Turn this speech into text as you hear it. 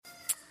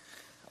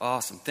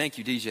Awesome. Thank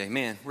you, DJ.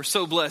 Man, we're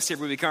so blessed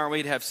every week, aren't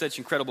we, to have such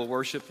incredible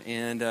worship.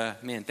 And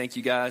man, thank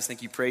you guys.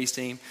 Thank you, praise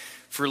team,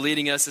 for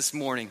leading us this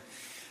morning.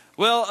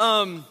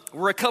 Well,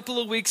 we're a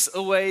couple of weeks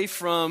away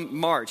from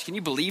March. Can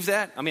you believe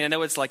that? I mean, I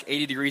know it's like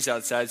 80 degrees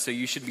outside, so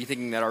you should be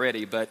thinking that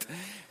already. But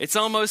it's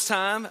almost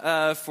time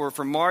for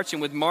March,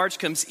 and with March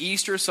comes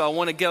Easter. So I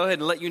want to go ahead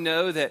and let you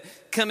know that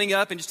coming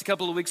up in just a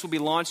couple of weeks, we'll be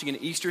launching an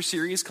Easter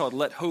series called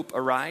Let Hope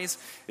Arise.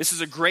 This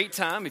is a great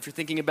time if you're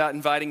thinking about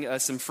inviting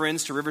some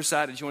friends to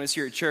Riverside to join us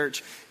here at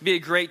church. It'd be a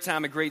great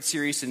time, a great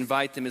series to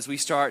invite them as we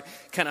start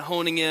kind of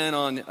honing in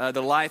on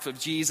the life of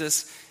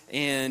Jesus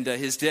and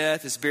his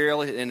death, his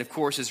burial, and of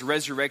course his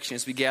resurrection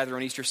as we gather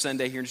on Easter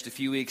Sunday here in just a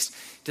few weeks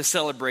to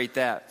celebrate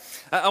that.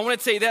 I want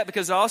to tell you that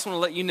because I also want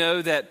to let you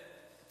know that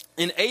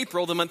in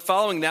April, the month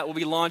following that, we'll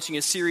be launching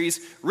a series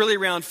really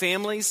around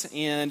families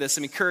and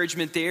some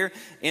encouragement there.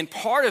 And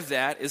part of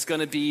that is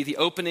going to be the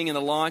opening and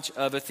the launch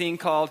of a thing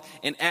called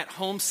an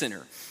at-home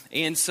center.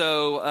 And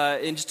so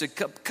in just a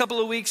couple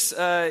of weeks,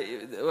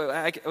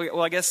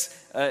 I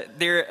guess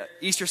there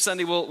Easter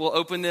Sunday we'll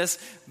open this.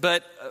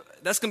 But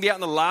that's going to be out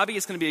in the lobby.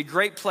 It's going to be a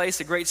great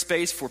place, a great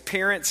space for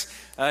parents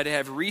to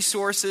have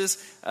resources,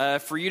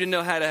 for you to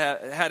know how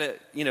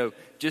to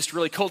just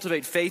really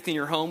cultivate faith in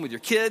your home with your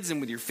kids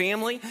and with your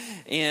family.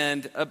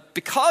 And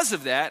because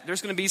of that,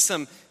 there's going to be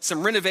some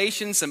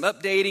renovations, some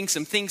updating,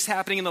 some things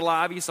happening in the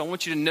lobby. So I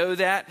want you to know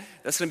that.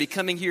 That's going to be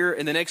coming here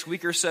in the next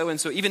week or so.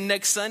 And so even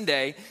next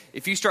Sunday,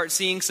 if you start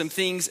seeing some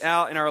things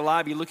out in our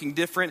lobby looking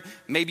different,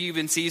 maybe you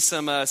even see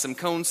some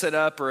cones set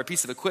up or a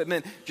piece of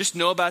equipment, just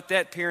know about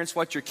that. Parents,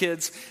 watch your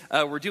kids.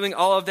 We're doing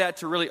all of that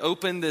to really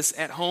open this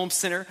at-home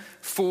center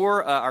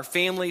for our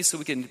families so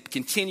we can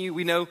continue.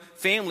 We know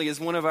family is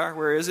one of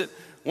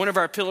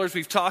our pillars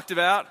we've talked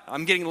about.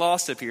 I'm getting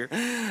lost up here.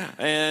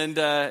 And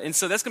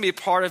so that's going to be a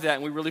part of that.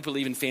 And we really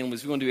believe in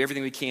families. We want to do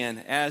everything we can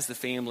as the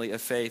family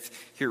of faith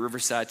here at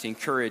Riverside to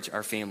encourage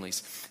our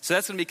families. So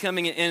that's going to be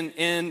coming in.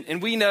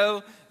 And we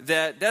know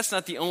that that's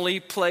not the only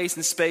place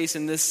and space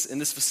in this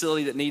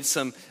facility that needs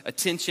some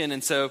attention.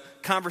 And so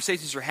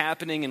conversations are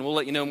happening, and we'll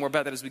let you know more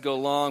about that as we go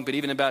along. But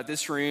even about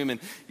this room, and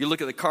you look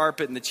at the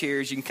carpet and the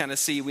chairs, you can kind of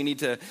see we need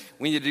to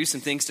do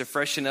some things to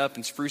freshen up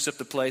and spruce up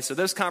the place. So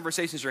those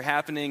conversations are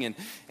happening, and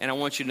I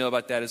want you to know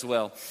about that as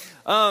well.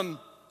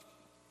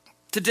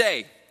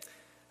 Today,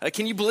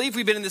 can you believe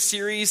we've been in this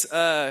series,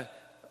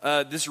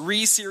 this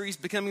re-series,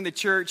 Becoming the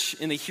Church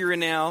in the Here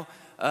and Now,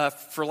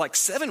 for like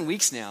 7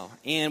 weeks now.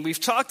 And we've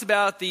talked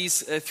about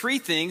these three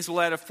things.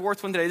 We'll add a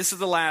fourth one today. This is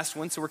the last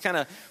one, so we're kind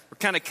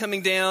of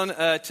coming down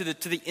to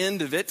the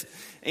end of it.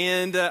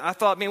 And I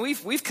thought, man,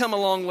 we've come a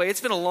long way.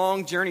 It's been a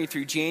long journey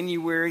through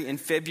January and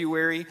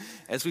February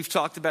as we've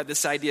talked about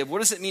this idea of what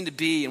does it mean to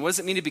be and what does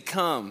it mean to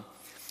become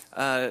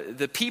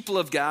the people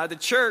of God, the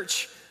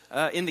church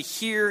in the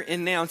here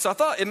and now. And so I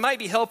thought it might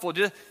be helpful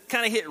to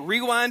kind of hit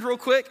rewind real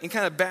quick and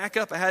kind of back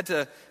up. I had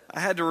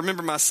to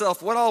remember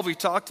myself what all we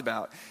talked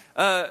about.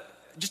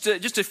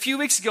 Just a few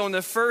weeks ago on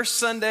the first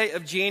Sunday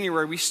of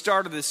January, we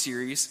started this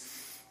series.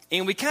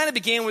 And we kind of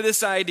began with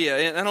this idea,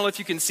 and I don't know if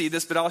you can see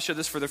this, but I'll show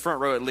this for the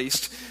front row at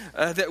least,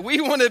 that we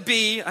want to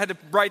be, I had to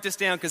write this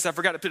down because I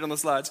forgot to put it on the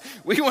slides.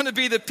 We want to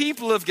be the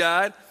people of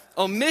God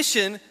on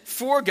mission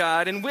for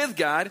God and with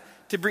God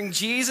to bring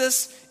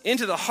Jesus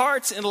into the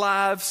hearts and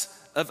lives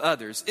of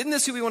others. Isn't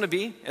this who we want to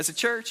be as a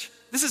church?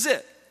 This is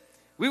it.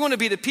 We want to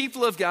be the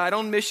people of God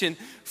on mission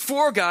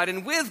for God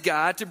and with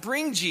God to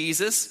bring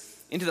Jesus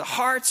into the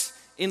hearts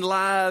and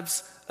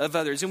lives of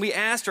others. And we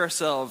asked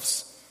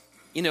ourselves,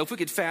 if we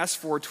could fast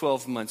forward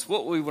 12 months,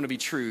 what would we want to be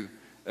true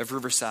of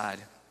Riverside?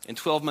 And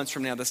 12 months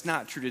from now, that's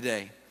not true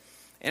today.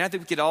 And I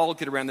think we could all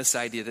get around this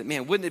idea that,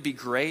 man, wouldn't it be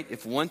great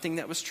if one thing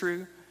that was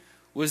true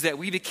was that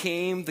we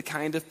became the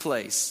kind of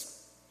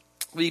place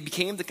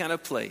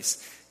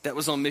that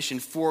was on mission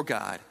for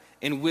God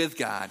and with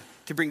God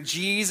to bring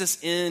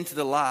Jesus into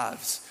the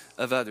lives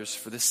of others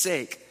for the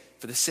sake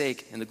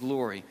and the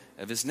glory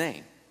of his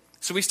name.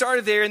 So we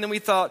started there, and then we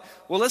thought,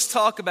 well, let's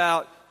talk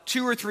about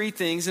two or three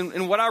things.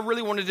 And what I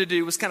really wanted to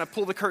do was kind of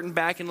pull the curtain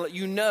back and let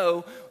you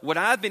know what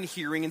I've been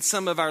hearing in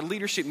some of our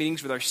leadership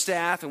meetings with our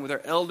staff and with our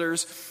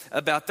elders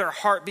about their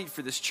heartbeat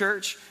for this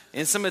church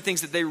and some of the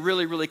things that they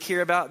really, really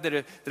care about that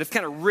have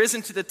kind of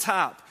risen to the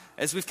top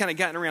as we've kind of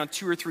gotten around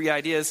two or three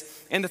ideas.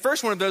 And the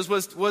first one of those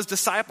was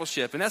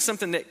discipleship. And that's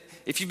something that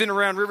if you've been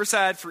around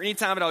Riverside for any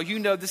time at all,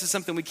 this is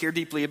something we care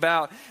deeply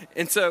about.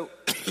 And so,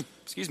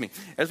 excuse me,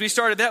 as we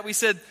started that, we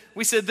said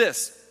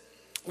this: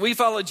 we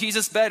follow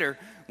Jesus better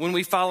when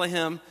we follow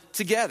him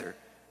together.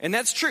 And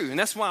that's true. And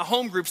that's why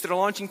home groups that are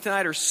launching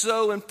tonight are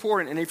so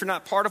important. And if you're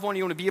not part of one,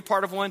 you want to be a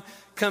part of one,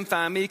 come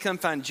find me, come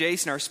find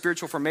Jason, our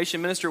spiritual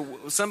formation minister.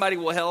 Somebody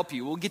will help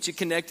you. We'll get you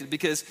connected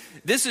because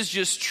this is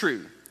just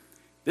true.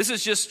 This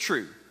is just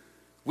true.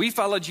 We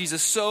follow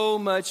Jesus so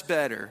much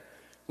better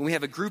when we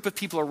have a group of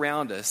people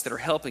around us that are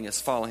helping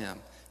us follow him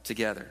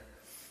together.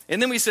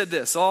 And then we said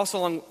this, also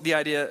along the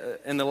idea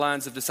and the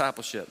lines of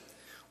discipleship.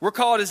 We're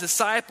called as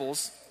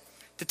disciples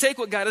to take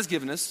what God has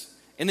given us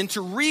and then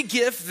to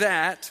re-gift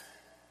that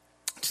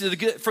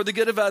for the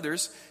good of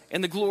others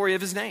and the glory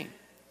of his name.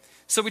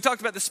 So we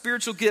talked about the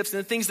spiritual gifts and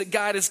the things that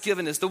God has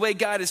given us, the way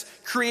God has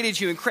created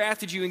you and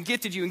crafted you and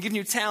gifted you and given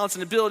you talents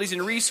and abilities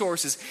and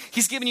resources.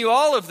 He's given you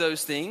all of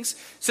those things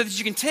so that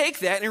you can take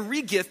that and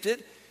re-gift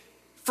it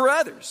for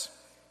others,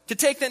 to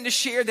take that and to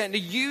share that and to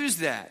use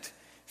that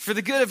for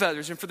the good of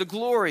others and for the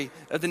glory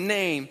of the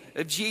name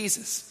of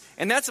Jesus.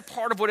 And that's a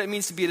part of what it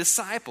means to be a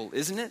disciple,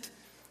 isn't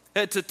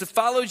it? To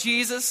follow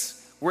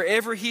Jesus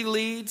wherever he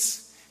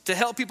leads, to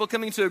help people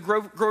come into a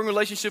growing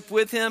relationship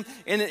with him,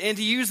 and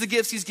to use the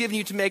gifts he's given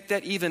you to make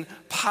that even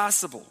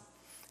possible.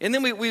 And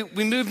then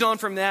we moved on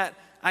from that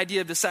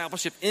idea of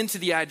discipleship into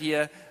the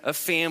idea of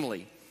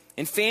family.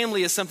 And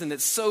family is something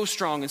that's so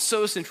strong and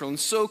so central and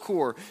so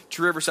core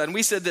to Riverside. And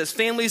we said this: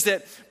 families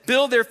that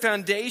build their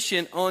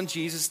foundation on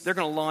Jesus, they're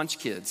going to launch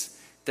kids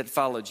that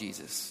follow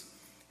Jesus.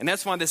 And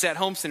that's why this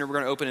at-home center we're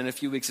going to open in a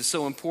few weeks is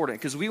so important,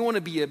 because we want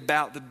to be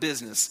about the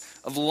business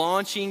of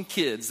launching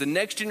kids, the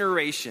next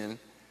generation,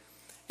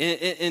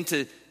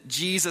 into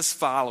Jesus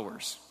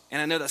followers.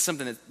 And I know that's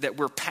something that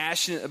we're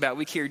passionate about.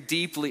 We care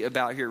deeply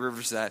about here at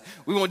Riverside.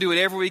 We want to do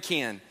whatever we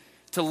can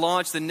to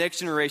launch the next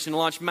generation, to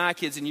launch my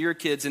kids and your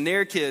kids and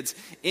their kids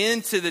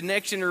into the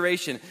next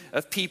generation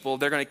of people.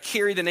 They're going to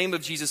carry the name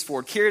of Jesus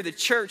forward, carry the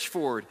church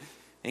forward,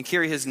 and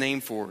carry his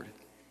name forward.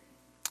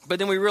 But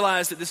then we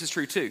realized that this is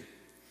true too,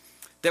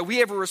 that we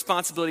have a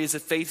responsibility as a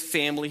faith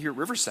family here at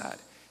Riverside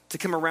to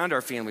come around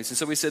our families. And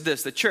so we said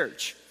this: the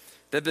church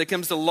that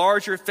becomes the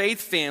larger faith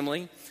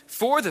family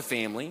for the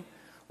family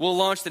will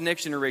launch the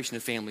next generation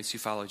of families who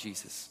follow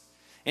Jesus.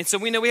 And so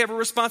we know we have a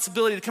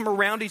responsibility to come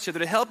around each other,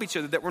 to help each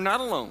other, that we're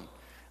not alone.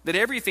 That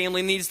every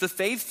family needs the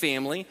faith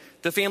family,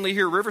 the family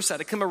here at Riverside,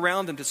 to come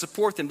around them, to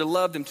support them, to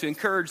love them, to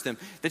encourage them.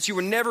 That you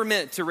were never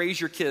meant to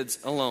raise your kids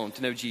alone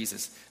to know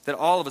Jesus. That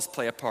all of us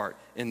play a part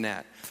in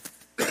that.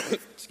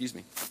 Excuse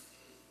me.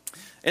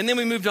 And then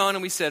we moved on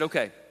and we said,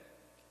 okay,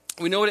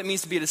 we know what it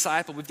means to be a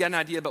disciple. We've got an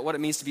idea about what it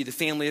means to be the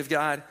family of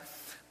God.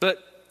 But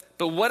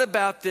what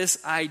about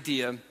this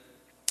idea?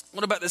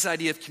 What about this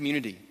idea of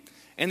community?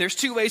 And there's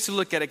two ways to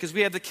look at it, because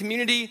we have the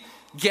community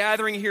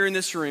gathering here in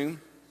this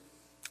room,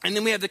 and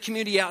then we have the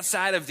community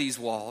outside of these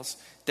walls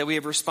that we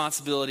have a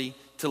responsibility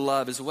to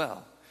love as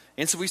well.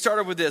 And so we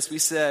started with this. We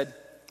said,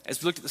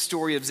 as we looked at the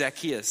story of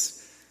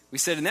Zacchaeus, we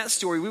said in that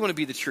story, we want to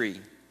be the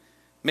tree.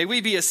 May we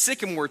be a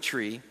sycamore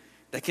tree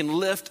that can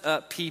lift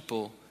up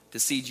people to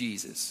see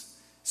Jesus.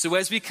 So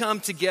as we come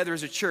together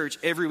as a church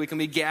every week and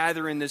we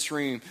gather in this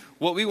room,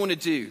 what we want to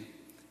do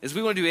is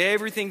we want to do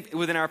everything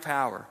within our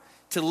power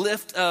to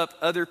lift up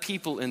other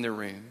people in the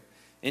room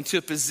into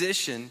a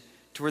position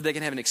to where they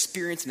can have an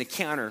experience and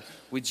encounter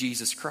with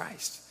Jesus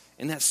Christ.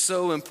 And that's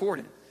so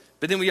important.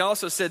 But then we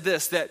also said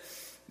this, that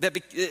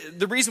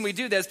the reason we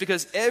do that is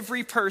because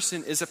every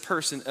person is a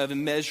person of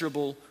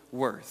immeasurable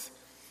worth.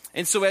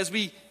 And so as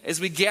we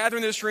gather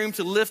in this room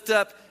to lift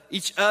up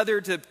each other,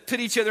 to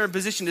put each other in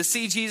position to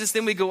see Jesus,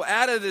 then we go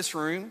out of this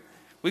room.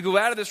 We go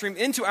out of this room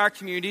into our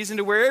communities,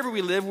 into wherever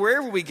we live,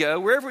 wherever we go,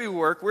 wherever we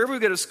work, wherever we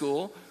go to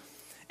school.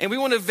 And we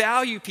want to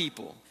value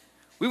people.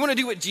 We want to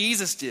do what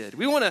Jesus did.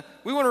 We want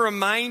to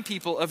remind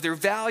people of their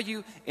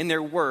value and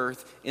their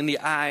worth in the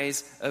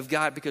eyes of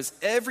God, because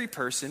every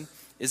person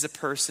is a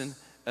person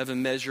of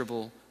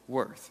immeasurable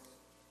worth.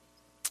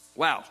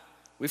 Wow,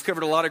 we've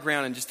covered a lot of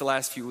ground in just the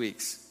last few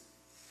weeks.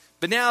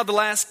 But now the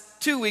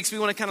last 2 weeks, we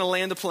want to kind of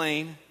land the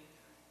plane,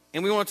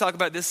 and we want to talk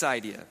about this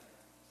idea.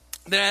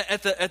 That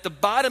at the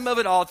bottom of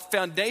it all, the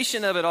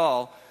foundation of it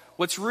all,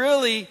 what's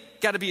really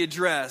got to be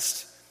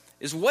addressed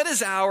is, what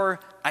is our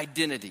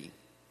identity?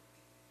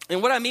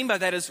 And what I mean by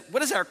that is,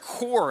 what is our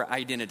core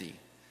identity?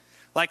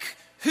 Like,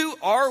 who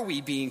are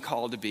we being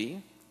called to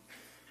be?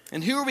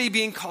 And who are we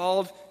being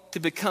called to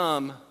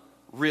become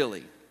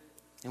really?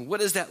 And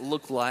what does that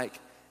look like?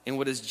 And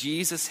what does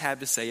Jesus have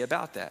to say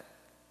about that?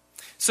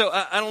 So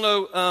I don't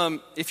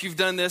know if you've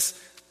done this.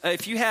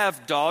 If you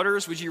have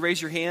daughters, would you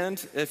raise your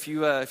hand? If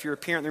you're a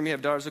parent and you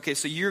have daughters, okay,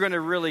 so you're going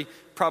to really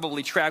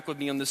probably track with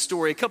me on this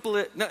story.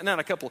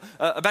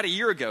 About a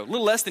year ago, a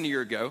little less than a year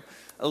ago,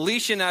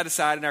 Alicia and I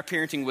decided in our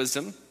parenting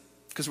wisdom,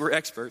 because we're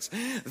experts,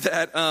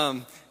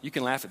 that, you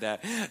can laugh at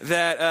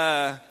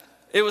that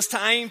it was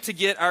time to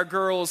get our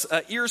girls'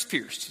 ears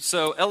pierced.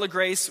 So Ella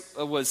Grace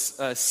was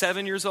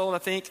 7 years old, I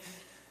think,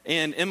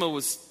 and Emma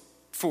was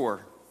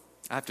 4.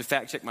 I have to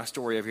fact check my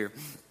story over here.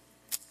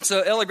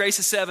 So Ella Grace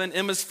is 7,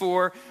 Emma's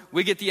 4.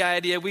 We get the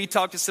idea. We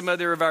talked to some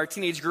other of our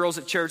teenage girls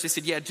at church. They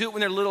said, yeah, do it when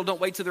they're little. Don't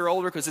wait till they're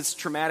older, because it's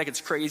traumatic, it's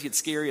crazy, it's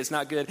scary, it's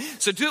not good.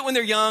 So do it when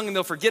they're young, and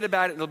they'll forget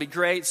about it, and it'll be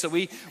great. So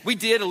we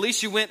did.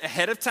 Alicia went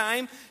ahead of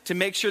time to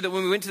make sure that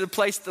when we went to the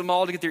place at the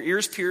mall to get their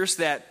ears pierced,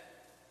 that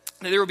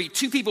there would be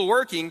 2 people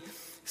working.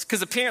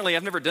 Because apparently,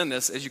 I've never done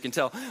this, as you can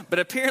tell, but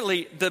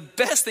apparently the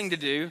best thing to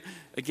do,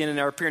 again in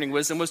our parenting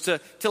wisdom, was to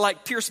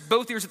like pierce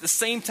both ears at the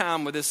same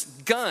time with this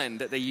gun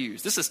that they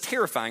use. This is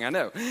terrifying, I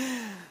know.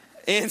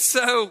 And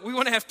so we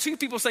want to have 2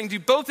 people saying do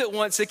both at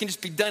once so it can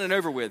just be done and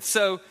over with.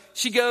 So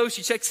she goes,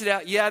 she checks it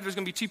out. Yeah, there's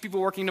going to be 2 people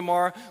working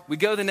tomorrow. We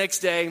go the next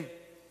day.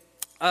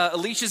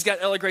 Alicia's got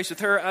Ella Grace with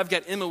her. I've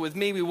got Emma with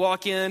me. We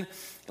walk in,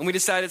 and we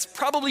decide it's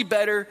probably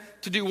better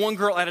to do one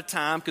girl at a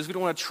time because we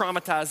don't want to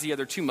traumatize the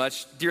other too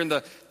much during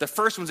the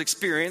first one's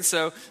experience.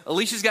 So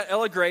Alicia's got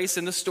Ella Grace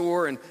in the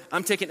store, and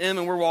I'm taking Emma,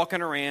 and we're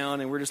walking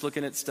around, and we're just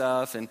looking at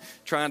stuff and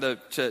trying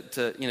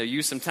to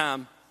use some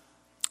time.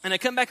 And I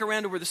come back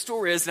around to where the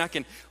store is, and I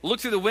can look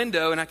through the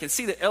window, and I can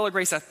see that Ella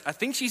Grace, I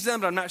think she's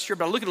done, but I'm not sure.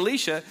 But I look at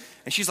Alicia,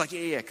 and she's like,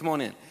 yeah, come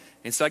on in.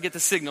 And so I get the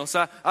signal.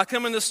 So I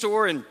come in the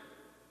store, and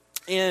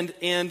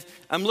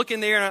I'm looking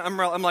there,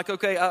 and I'm like,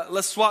 okay,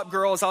 let's swap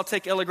girls. I'll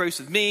take Ella Grace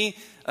with me,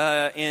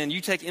 and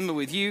you take Emma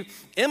with you.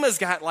 Emma's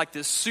got like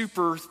this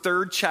super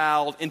third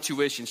child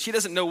intuition. She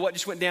doesn't know what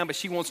just went down, but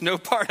she wants no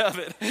part of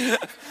it.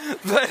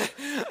 But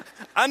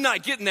I'm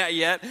not getting that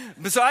yet.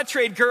 But so I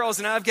trade girls,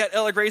 and I've got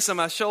Ella Grace on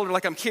my shoulder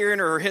like I'm carrying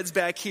her. Her head's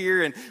back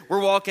here, and we're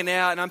walking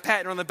out, and I'm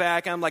patting her on the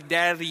back. I'm like,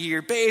 Dad of the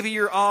year. Baby,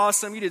 you're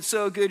awesome. You did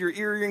so good. Your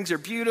earrings are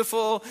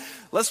beautiful.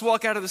 Let's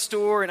walk out of the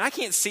store. And I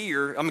can't see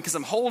her because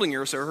I'm holding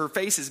her, so her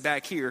face is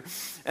back here.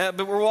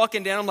 But we're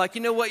walking down. I'm like,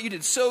 you know what? You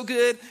did so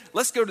good.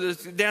 Let's go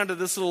down to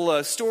this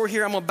little store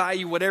here. I'm going to buy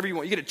you whatever you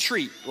want. You get a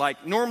treat.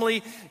 Like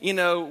normally,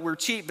 we're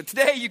cheap, but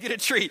today you get a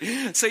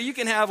treat. So you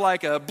can have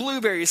like a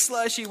blueberry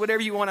slushie,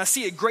 whatever you want. I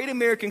see a Great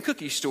American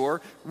Cookie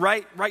store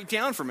right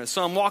down from us.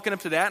 So I'm walking up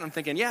to that, and I'm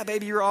thinking, yeah,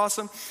 baby, you're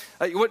awesome.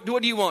 What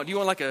do you want? Do you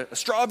want like a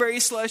strawberry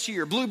slushie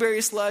or blueberry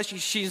slushie?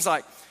 She's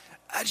like,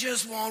 I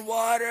just want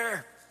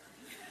water.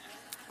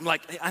 I'm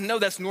like, I know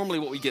that's normally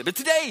what we get. But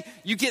today,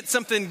 you get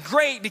something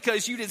great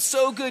because you did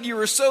so good. You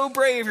were so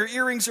brave. Your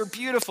earrings are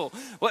beautiful.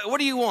 What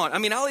do you want? I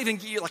mean, I'll even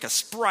give you like a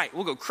Sprite.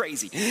 We'll go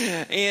crazy.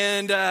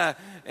 And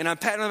I'm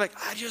patting her like,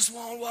 I just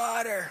want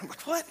water. I'm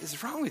like, what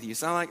is wrong with you?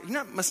 So I'm like,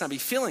 you must not be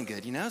feeling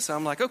good, So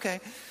I'm like, okay.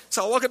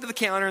 So I walk up to the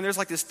counter, and there's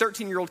like this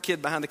 13-year-old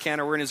kid behind the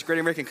counter wearing his Great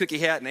American Cookie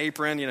hat and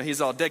apron.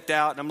 He's all decked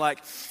out. And I'm like,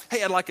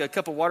 hey, I'd like a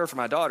cup of water for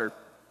my daughter.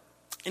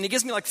 And he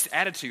gives me like this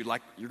attitude,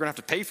 like, you're going to have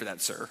to pay for that,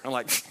 sir. I'm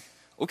like,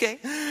 okay,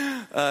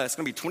 it's going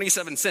to be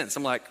 27 cents.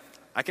 I'm like,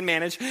 I can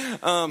manage.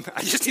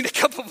 I just need a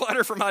cup of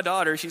water for my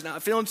daughter. She's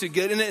not feeling too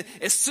good. And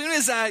as soon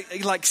as I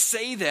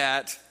say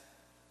that,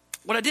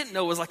 what I didn't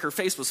know was her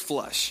face was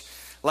flush.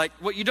 Like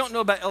what you don't know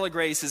about Ella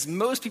Grace is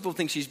most people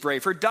think she's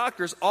brave. Her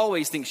doctors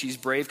always think she's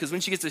brave because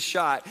when she gets a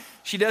shot,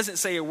 she doesn't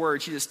say a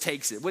word. She just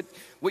takes it.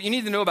 What you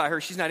need to know about her,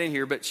 she's not in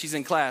here, but she's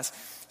in class.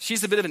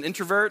 She's a bit of an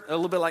introvert, a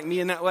little bit like me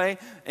in that way.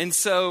 And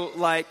so,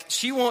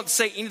 she won't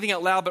say anything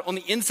out loud, but on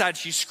the inside,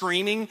 she's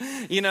screaming,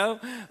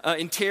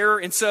 in terror.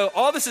 And so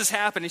all this has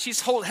happened, and she's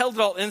held it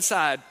all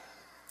inside.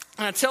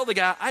 And I tell the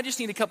guy, I just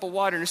need a cup of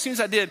water. And as soon as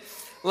I did,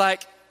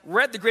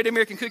 we're at the Great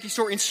American Cookie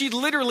store, and she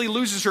literally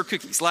loses her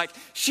cookies.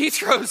 She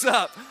throws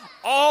up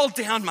all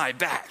down my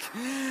back.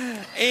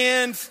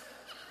 And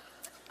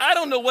I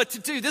don't know what to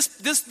do.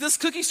 This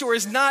cookie store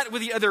is not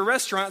with the other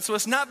restaurants, so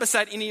it's not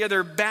beside any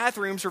other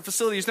bathrooms or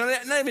facilities,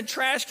 not even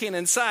trash can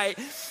in sight.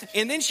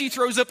 And then she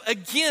throws up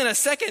again a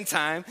second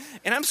time,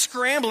 and I'm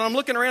scrambling. I'm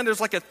looking around. There's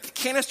like a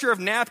canister of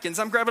napkins.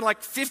 I'm grabbing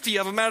 50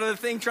 of them out of the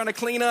thing trying to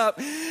clean up.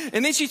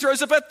 And then she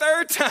throws up a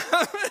third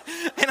time,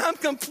 and I'm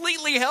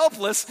completely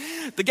helpless.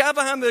 The guy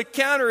behind the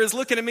counter is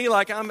looking at me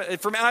like I'm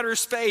from outer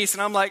space,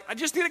 and I'm like, I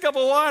just need a cup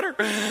of water.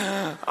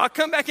 I'll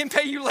come back and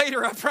pay you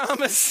later, I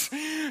promise.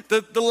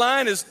 The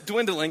line is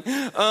dwindling.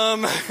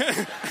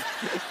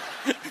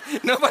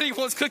 Nobody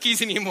wants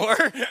cookies anymore.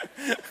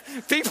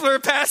 People are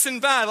passing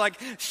by,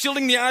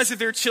 shielding the eyes of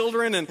their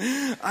children, and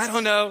I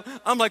don't know.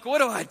 I'm like, what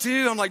do I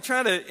do? I'm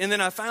trying to, and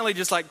then I finally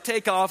just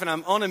take off, and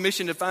I'm on a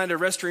mission to find a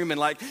restroom and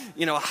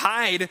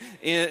hide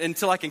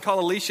until I can call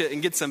Alicia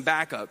and get some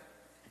backup.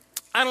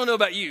 I don't know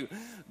about you,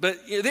 but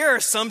there are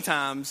some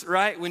times,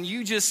 right, when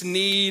you just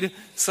need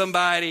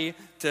somebody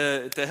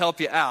to help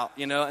you out,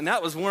 and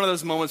that was one of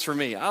those moments for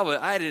me.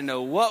 I didn't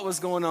know what was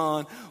going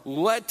on,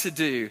 what to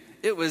do.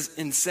 It was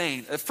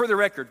insane. For the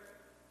record,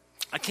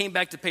 I came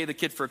back to pay the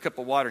kid for a cup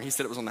of water, and he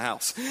said it was on the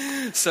house.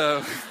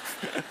 So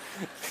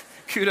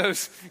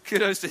kudos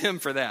to him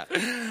for that.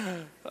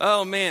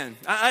 Oh man,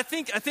 I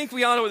think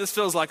we all know what this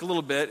feels like a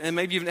little bit, and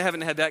maybe you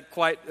haven't had that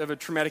quite of a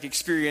traumatic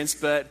experience,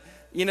 but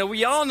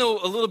we all know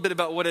a little bit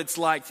about what it's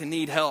like to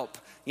need help.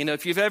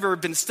 If you've ever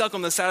been stuck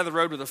on the side of the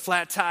road with a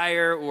flat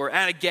tire or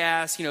out of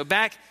gas,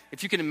 back,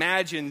 if you can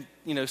imagine,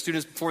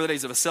 students before the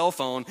days of a cell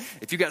phone,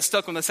 if you got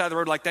stuck on the side of the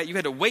road like that, you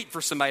had to wait for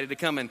somebody to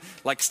come and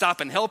stop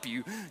and help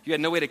you. You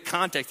had no way to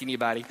contact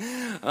anybody.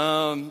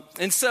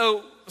 And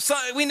so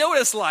we know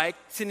what it's like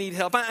to need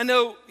help. I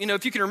know,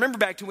 if you can remember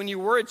back to when you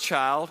were a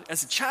child,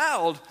 as a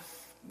child,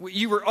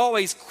 you were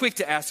always quick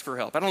to ask for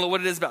help. I don't know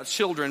what it is about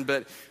children,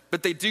 but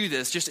they do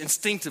this just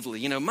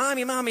instinctively.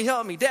 Mommy,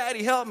 help me.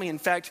 Daddy, help me. In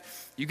fact,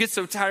 you get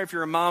so tired if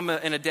you're a mom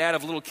and a dad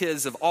of little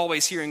kids of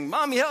always hearing,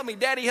 Mommy, help me.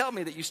 Daddy, help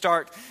me, that you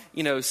start,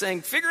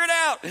 saying, figure it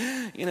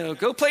out.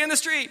 Go play in the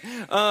street.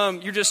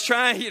 You're just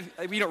trying.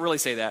 We don't really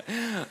say that.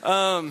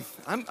 I'm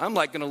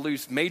going to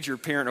lose major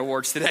parent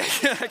awards today.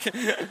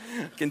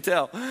 I can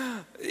tell.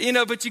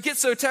 But you get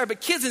so tired. But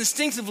kids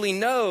instinctively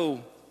know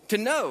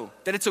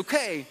that it's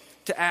okay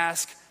to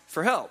ask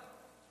for help.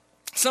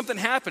 something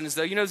happens,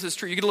 though. You know this is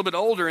true. You get a little bit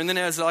older, and then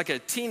as like a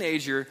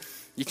teenager,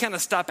 you kind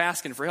of stop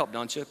asking for help,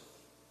 don't you?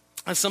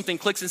 As something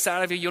clicks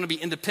inside of you, you want to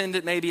be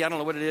independent maybe. I don't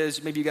know what it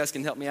is. Maybe you guys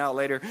can help me out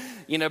later.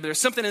 But there's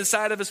something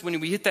inside of us when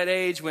we hit that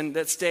age, when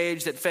that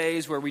stage, that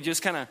phase where we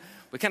just kind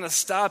of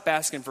stop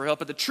asking for help.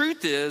 But the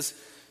truth is,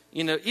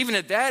 even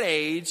at that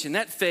age, in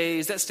that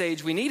phase, that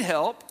stage, we need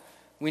help.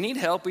 We need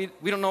help. We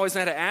don't always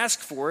know how to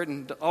ask for it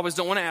and always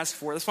don't want to ask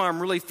for it. That's why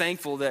I'm really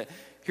thankful that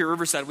here at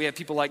Riverside we have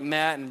people like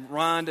Matt and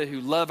Rhonda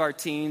who love our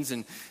teens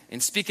and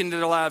speak into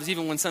their lives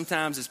even when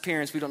sometimes as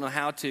parents we don't know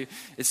how to.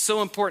 It's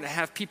so important to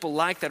have people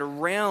like that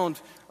around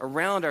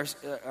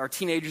our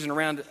teenagers and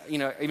around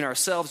even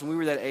ourselves when we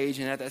were that age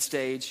and at that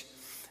stage.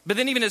 But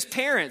then even as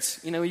parents,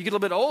 you get a little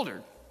bit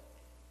older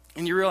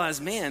and you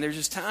realize, man, there's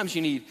just times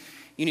you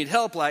need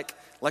help. Like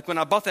when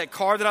I bought that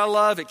car that I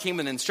love, it came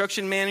with an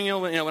instruction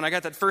manual. When I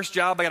got that first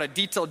job, I got a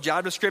detailed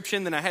job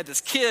description. Then I had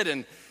this kid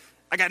and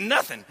I got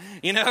nothing,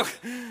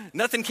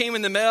 Nothing came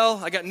in the mail.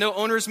 I got no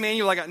owner's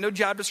manual. I got no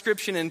job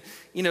description. And,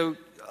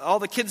 all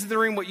the kids in the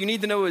room, what you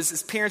need to know is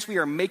as parents, we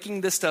are making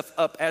this stuff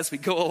up as we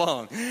go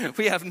along.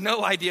 We have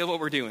no idea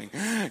what we're doing.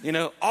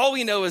 All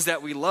we know is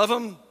that we love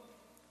them.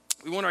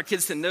 We want our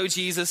kids to know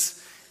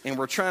Jesus. And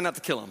we're trying not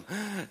to kill them.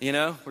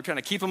 We're trying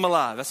to keep them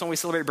alive. That's when we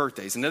celebrate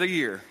birthdays. Another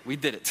year, we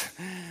did it.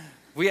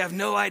 We have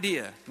no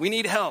idea. We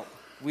need help.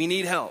 We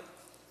need help.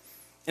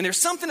 And there's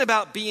something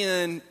about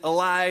being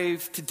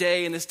alive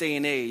today in this day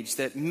and age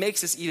that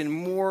makes us even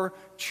more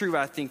true,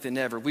 I think, than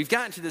ever. We've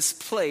gotten to this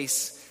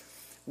place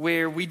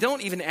where we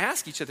don't even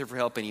ask each other for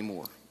help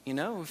anymore.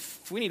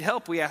 If we need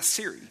help, we ask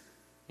Siri.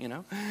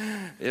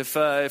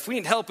 If we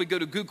need help, we go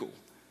to Google.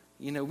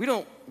 We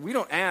just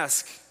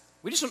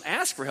don't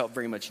ask for help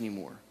very much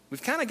anymore.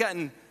 We've kind of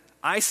gotten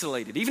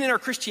isolated. Even in our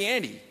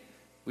Christianity,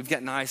 we've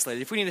gotten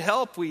isolated. If we need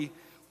help, we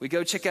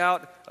go check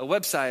out a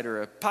website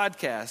or a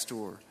podcast,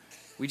 or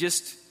we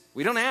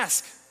don't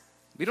ask.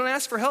 We don't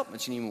ask for help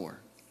much anymore.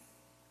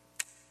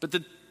 But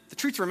the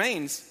truth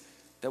remains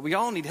that we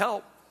all need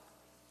help.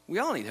 We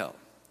all need help.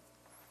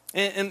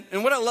 And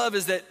what I love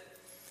is that,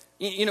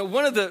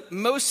 one of the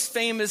most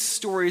famous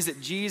stories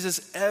that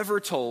Jesus ever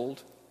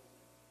told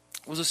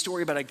was a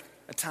story about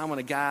a time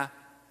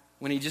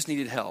when he just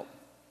needed help.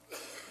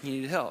 He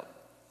needed help.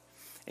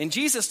 And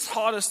Jesus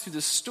taught us through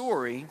the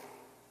story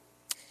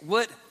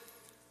what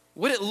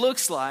it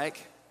looks like,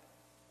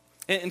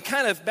 and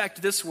kind of back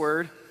to this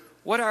word,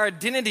 what our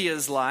identity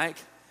is like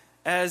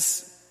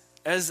as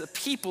a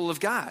people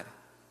of God.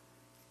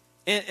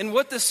 And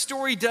what this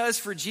story does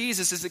for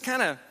Jesus is it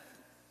kind of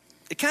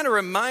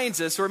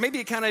reminds us, or maybe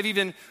it kind of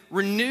even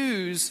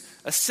renews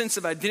a sense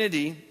of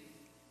identity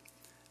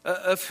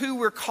of who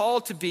we're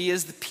called to be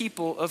as the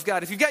people of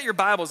God. If you've got your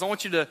Bibles, I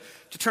want you to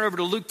turn over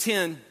to Luke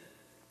 10,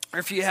 or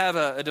if you have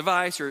a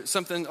device or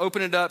something,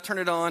 open it up, turn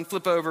it on,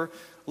 flip over.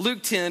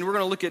 Luke 10, we're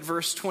going to look at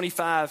verse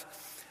 25.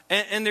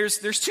 And there's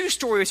two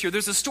stories here.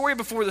 There's a story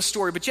before the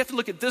story, but you have to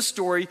look at this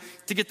story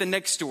to get the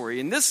next story.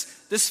 And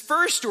this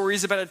first story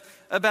is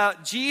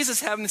about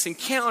Jesus having this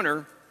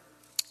encounter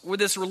with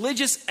this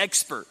religious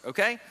expert,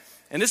 okay?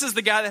 And this is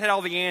the guy that had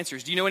all the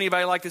answers. Do you know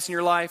anybody like this in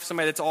your life?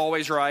 Somebody that's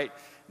always right.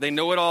 They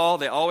know it all.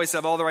 They always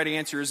have all the right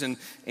answers. And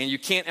you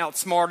can't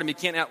outsmart them. You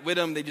can't outwit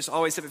them. They just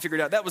always have it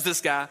figured out. That was this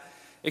guy.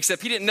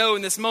 Except he didn't know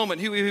in this moment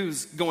who he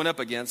was going up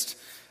against.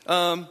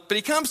 But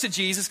he comes to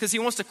Jesus because he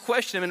wants to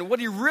question him. And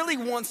what he really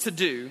wants to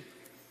do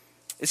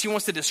is he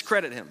wants to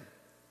discredit him.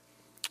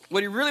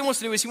 What he really wants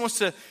to do is he wants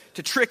to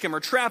trick him or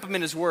trap him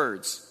in his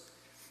words.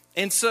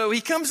 And so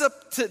he comes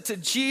up to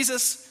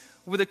Jesus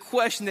with a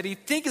question that he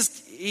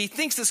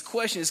thinks this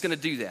question is going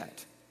to do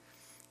that.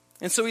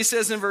 And so he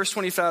says in verse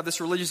 25,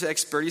 this religious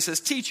expert, he says,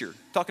 "Teacher,"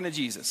 talking to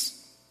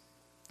Jesus,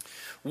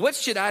 "what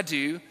should I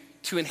do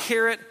to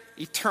inherit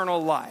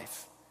eternal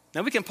life?"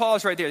 Now we can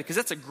pause right there because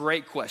that's a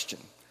great question.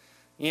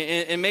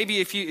 And maybe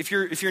if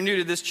you're new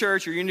to this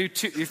church, or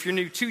if you're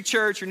new to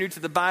church, or new to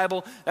the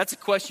Bible, that's a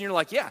question you're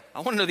like, yeah, I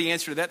want to know the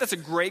answer to that. That's a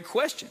great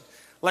question.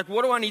 Like,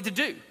 what do I need to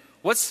do?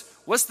 What's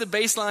the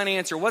baseline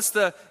answer?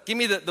 Give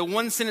me the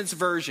one sentence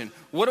version.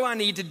 What do I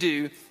need to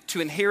do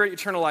to inherit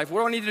eternal life?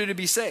 What do I need to do to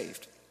be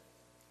saved?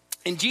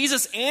 And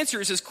Jesus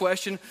answers his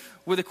question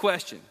with a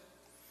question.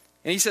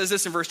 And he says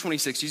this in verse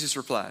 26. Jesus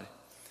replied,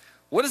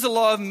 "What does the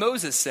law of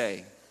Moses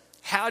say?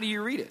 How do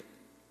you read it?"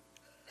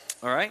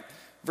 All right.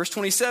 Verse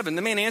 27,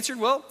 the man answered,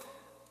 well,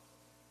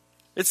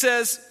 it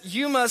says,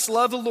 "You must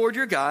love the Lord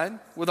your God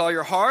with all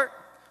your heart,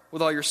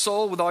 with all your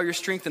soul, with all your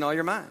strength, and all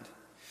your mind.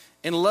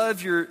 And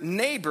love your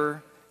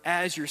neighbor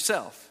as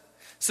yourself."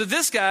 So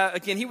this guy,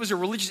 again, he was a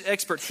religious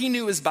expert. He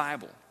knew his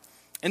Bible.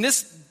 And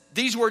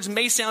these words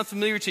may sound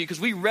familiar to you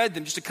because we read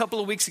them just a couple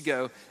of weeks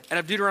ago out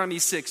of Deuteronomy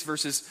 6,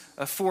 verses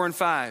 4 and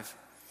 5.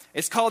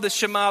 It's called the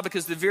Shema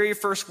because the very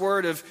first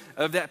word of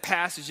that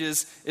passage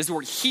is the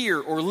word hear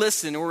or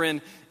listen, or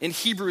in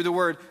Hebrew the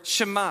word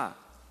Shema.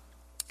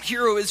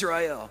 "Hear, O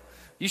Israel,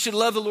 you should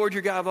love the Lord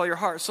your God with all your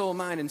heart, soul,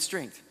 mind, and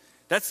strength."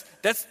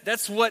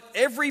 That's what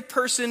every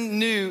person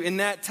knew in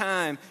that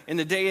time in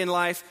the day in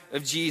life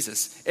of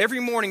Jesus.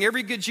 Every morning,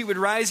 every good Jew would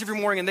rise every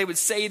morning and they would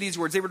say these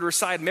words. They would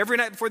recite them. Every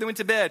night before they went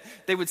to bed,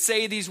 they would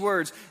say these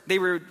words. They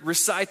would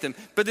recite them.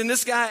 But then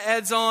this guy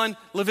adds on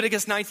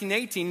Leviticus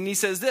 19:18 and he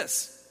says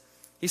this.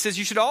 He says,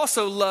 you should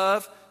also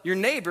love your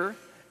neighbor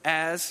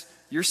as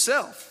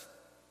yourself.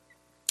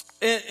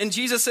 And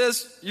Jesus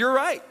says, you're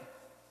right.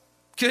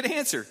 Good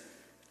answer.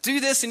 Do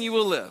this and you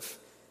will live,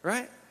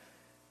 right?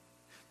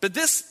 But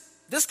this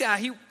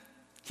guy,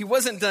 he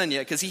wasn't done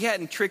yet because he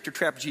hadn't tricked or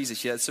trapped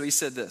Jesus yet. So he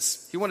said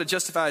this. He wanted to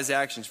justify his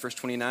actions, verse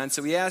 29.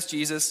 So he asked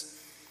Jesus,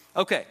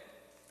 okay,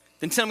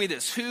 then tell me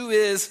this. Who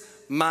is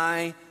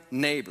my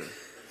neighbor?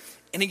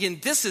 And again,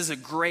 this is a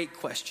great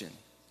question,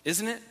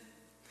 isn't it?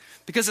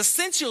 Because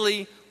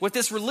essentially what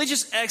this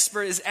religious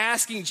expert is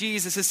asking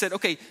Jesus is said,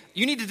 okay,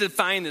 you need to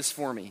define this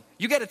for me.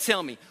 You got to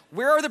tell me,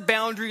 where are the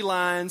boundary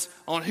lines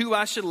on who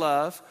I should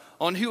love,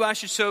 on who I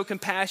should show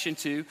compassion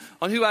to,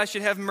 on who I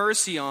should have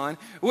mercy on?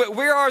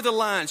 Where are the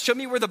lines? Show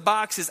me where the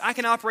box is. I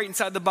can operate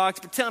inside the box,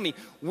 but tell me,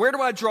 where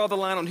do I draw the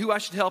line on who I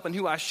should help and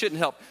who I shouldn't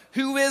help?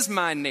 Who is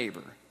my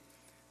neighbor?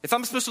 If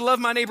I'm supposed to love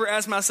my neighbor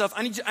as myself,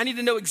 I need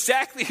to know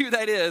exactly who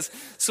that is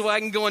so I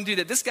can go and do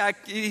that. This guy,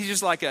 he's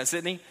just like us,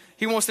 isn't he?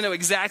 He wants to know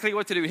exactly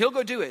what to do. He'll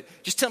go do it.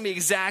 Just tell me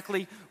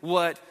exactly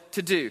what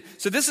to do.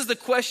 So this is the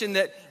question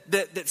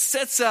that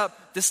sets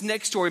up this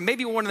next story,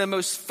 maybe one of the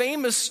most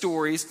famous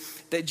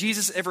stories that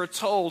Jesus ever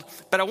told.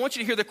 But I want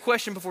you to hear the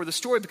question before the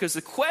story, because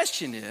the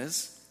question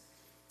is,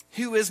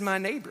 who is my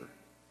neighbor?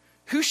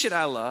 Who should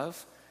I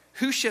love?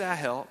 Who should I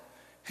help?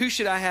 Who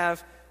should I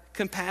have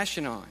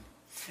compassion on?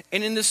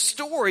 And in this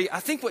story,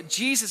 I think what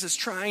Jesus is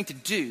trying to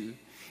do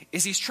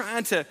is he's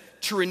trying to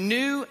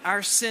renew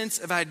our sense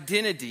of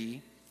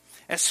identity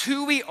as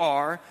who we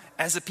are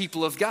as a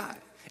people of God.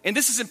 And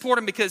this is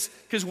important because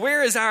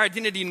where is our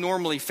identity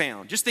normally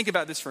found? Just think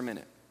about this for a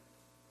minute.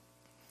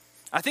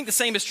 I think the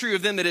same is true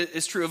of them that it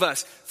is true of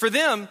us. For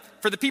them,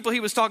 for the people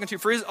he was talking to,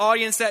 for his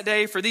audience that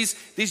day, for these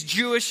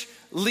Jewish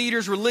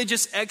leaders,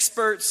 religious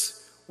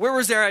experts, where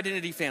was their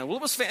identity found? Well,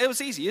 it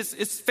was easy.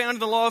 It's found in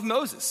the law of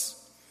Moses.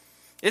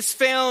 It's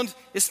found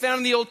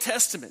in the Old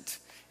Testament.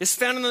 It's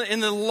found in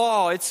the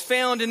law. It's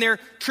found in their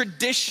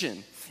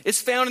tradition. It's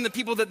found in the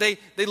people that they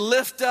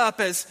lift up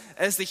as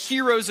the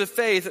heroes of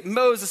faith,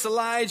 Moses,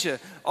 Elijah,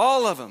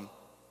 all of them.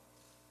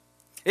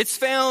 It's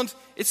found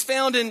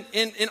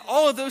in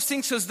all of those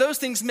things, because those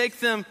things make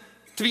them,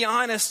 to be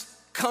honest,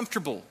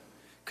 comfortable.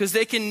 Because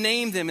they can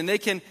name them and they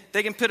can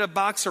put a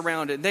box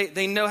around it.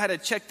 They know how to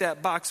check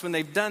that box when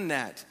they've done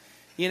that,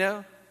 you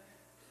know?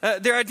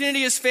 Their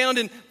identity is found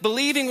in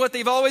believing what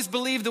they've always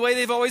believed the way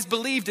they've always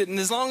believed it. And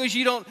as long as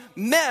you don't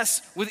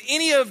mess with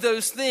any of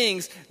those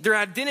things, their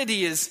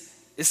identity is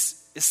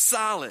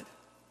solid.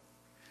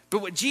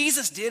 But what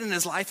Jesus did in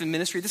his life and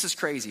ministry, this is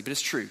crazy, but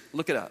it's true.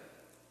 Look it up.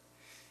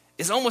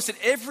 Is almost at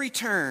every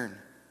turn,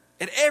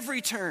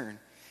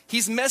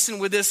 he's messing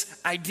with this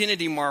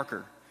identity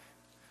marker.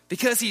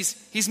 Because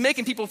he's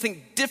making people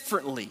think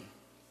differently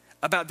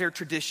about their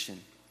tradition.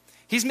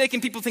 He's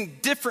making people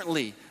think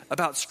differently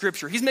about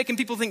Scripture. He's making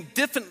people think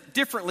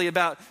differently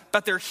about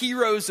their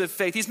heroes of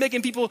faith. He's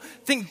making people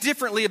think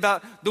differently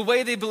about the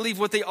way they believe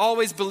what they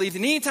always believed.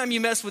 And anytime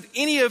you mess with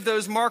any of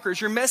those markers,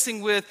 you're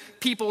messing with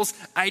people's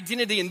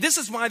identity. And this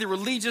is why the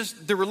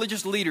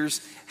religious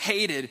leaders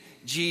hated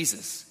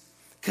Jesus.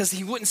 Because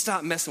he wouldn't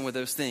stop messing with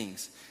those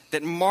things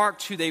that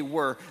marked who they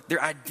were,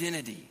 their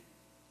identity.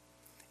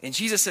 And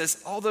Jesus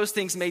says all those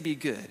things may be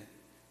good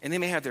and they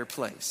may have their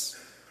place.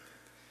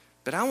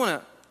 But I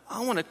want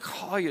to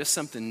call you to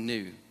something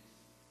new.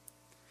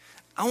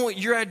 I want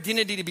your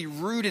identity to be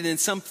rooted in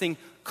something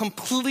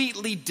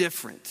completely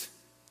different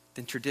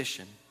than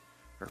tradition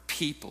or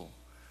people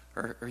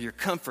or your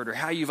comfort or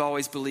how you've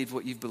always believed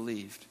what you've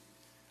believed.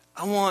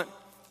 I want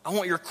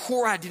your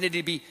core identity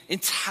to be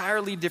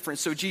entirely different.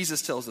 So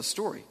Jesus tells a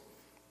story.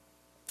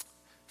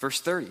 Verse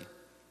 30.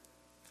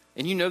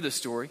 And you know this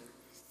story.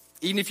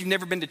 Even if you've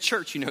never been to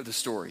church, you know the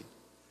story.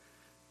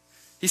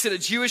 He said a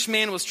Jewish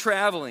man was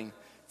traveling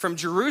from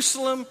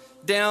Jerusalem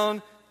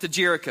down to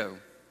Jericho.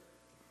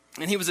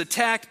 And he was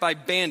attacked by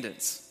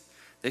bandits.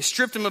 They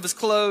stripped him of his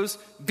clothes,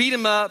 beat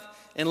him up,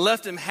 and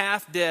left him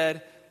half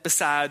dead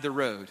beside the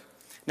road.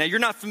 Now, you're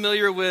not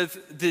familiar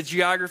with the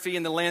geography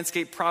and the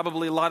landscape.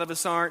 Probably a lot of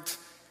us aren't.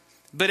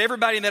 But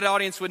everybody in that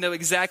audience would know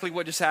exactly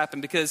what just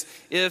happened, because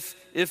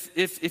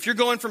if you're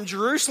going from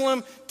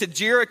Jerusalem to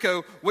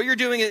Jericho, what you're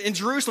doing in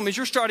Jerusalem is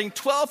you're starting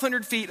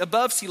 1,200 feet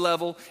above sea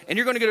level, and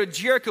you're going to go to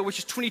Jericho, which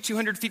is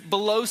 2,200 feet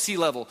below sea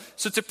level.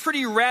 So it's a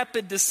pretty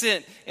rapid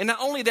descent. And not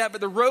only that,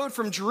 but the road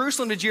from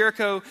Jerusalem to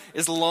Jericho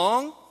is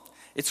long,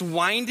 it's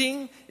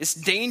winding, it's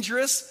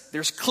dangerous,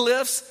 there's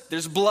cliffs,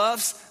 there's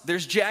bluffs,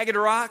 there's jagged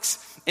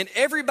rocks. And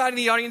everybody in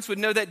the audience would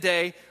know that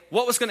day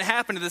what was going to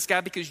happen to this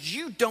guy, because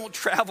you don't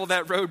travel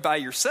that road by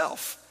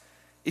yourself.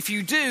 If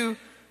you do,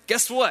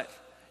 guess what?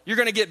 You're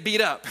going to get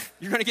beat up.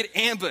 You're going to get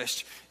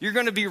ambushed. You're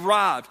going to be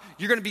robbed.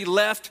 You're going to be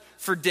left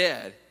for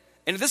dead.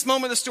 And at this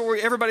moment of the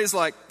story, everybody's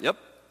like, yep,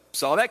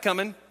 saw that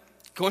coming.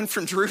 Going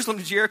from Jerusalem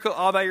to Jericho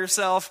all by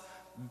yourself,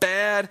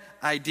 bad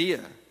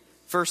idea.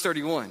 Verse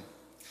 31.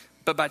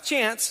 But by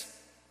chance,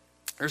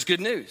 there's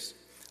good news.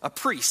 A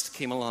priest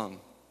came along.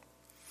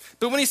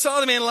 But when he saw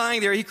the man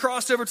lying there, he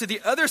crossed over to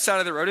the other side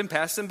of the road and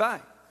passed him by.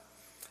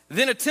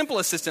 Then a temple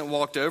assistant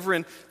walked over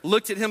and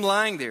looked at him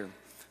lying there.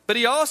 But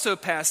he also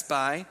passed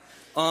by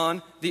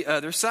on the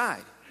other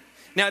side.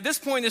 Now, at this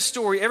point in the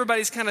story,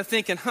 everybody's kind of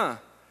thinking,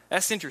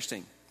 that's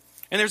interesting.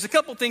 And there's a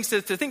couple things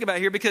to think about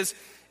here, because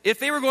if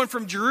they were going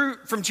from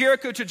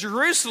Jericho to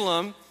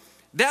Jerusalem,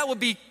 that would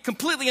be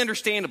completely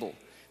understandable.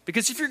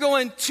 Because if you're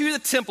going to the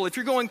temple, if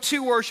you're going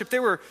to worship,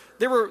 there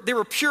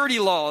were purity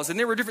laws, and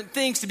there were different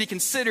things to be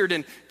considered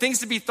and things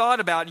to be thought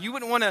about. You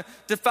wouldn't want to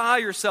defile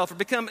yourself or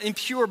become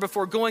impure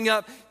before going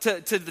up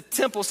to the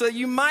temple. So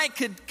you might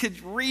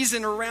could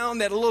reason around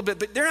that a little bit,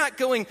 but they're not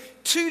going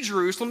to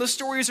Jerusalem. The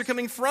stories are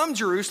coming from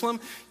Jerusalem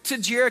to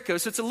Jericho.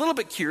 So it's a little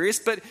bit curious,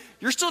 but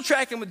you're still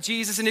tracking with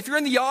Jesus. And if you're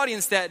in the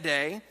audience that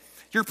day,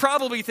 you're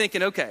probably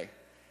thinking, okay,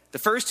 the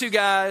first two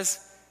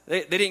guys,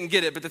 they didn't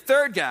get it, but the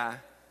third guy,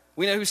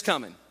 we know who's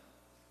coming.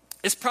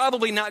 It's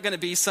probably not going to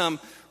be some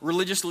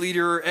religious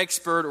leader or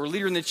expert or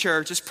leader in the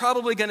church. It's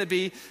probably going to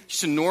be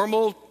just a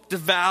normal,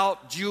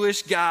 devout,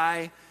 Jewish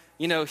guy.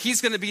 You know, he's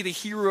going to be the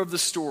hero of the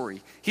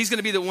story. He's going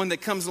to be the one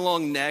that comes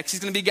along next. He's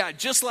going to be a guy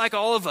just like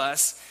all of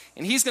us,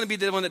 and he's going to be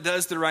the one that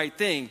does the right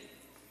thing.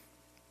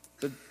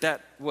 But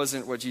that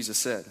wasn't what Jesus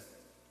said.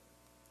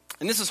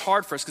 And this is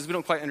hard for us because we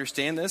don't quite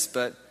understand this,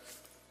 but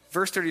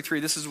verse 33,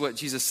 this is what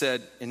Jesus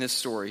said in this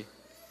story.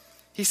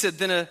 He said,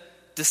 then a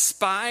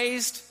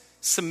despised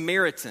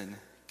Samaritan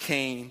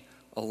came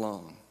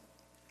along.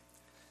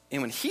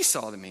 And when he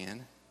saw the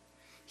man,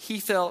 he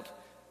felt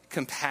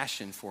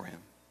compassion for him.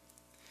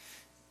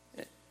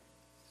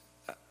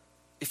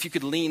 If you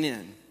could lean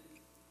in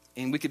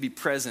and we could be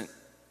present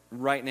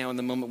right now in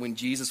the moment when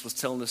Jesus was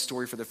telling this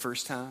story for the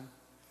first time,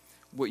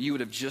 what you would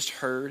have just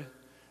heard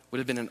would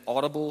have been an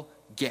audible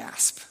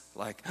gasp,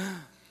 like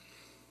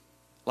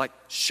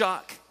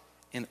shock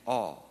and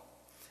awe.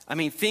 I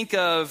mean, think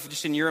of,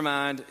 just in your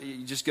mind,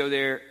 you just go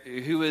there,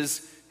 who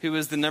is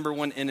the number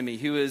one enemy?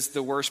 Who is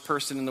the worst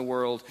person in the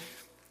world?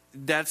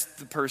 That's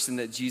the person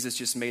that Jesus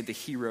just made the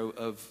hero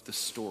of the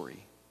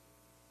story.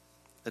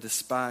 A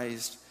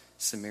despised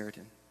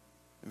Samaritan.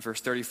 In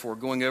verse 34,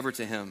 going over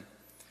to him,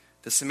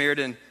 the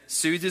Samaritan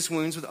soothed his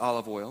wounds with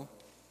olive oil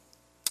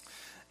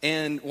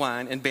and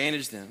wine and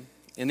bandaged them.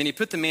 And then he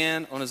put the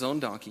man on his own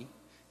donkey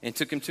and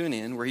took him to an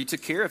inn where he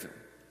took care of him.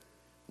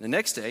 The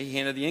next day, he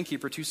handed the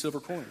innkeeper 2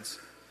 silver coins,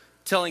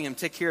 telling him,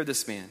 take care of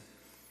this man.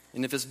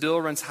 And if his bill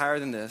runs higher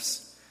than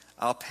this,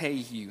 I'll pay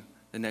you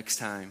the next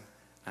time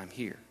I'm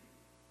here.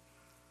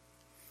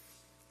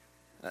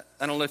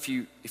 I don't know if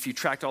you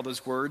tracked all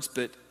those words,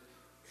 but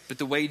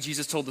the way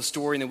Jesus told the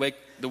story and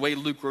the way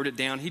Luke wrote it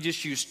down, he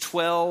just used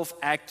 12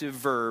 active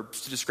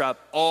verbs to describe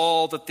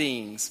all the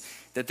things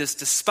that this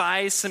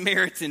despised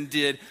Samaritan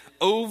did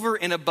over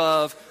and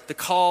above the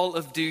call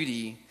of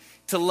duty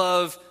to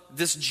love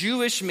this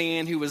Jewish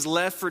man who was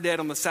left for dead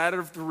on the side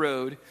of the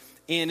road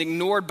and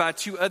ignored by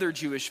 2 other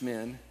Jewish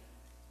men,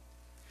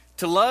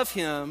 to love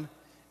him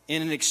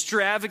in an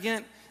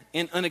extravagant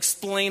and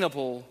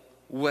unexplainable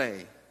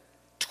way.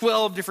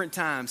 12 different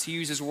times he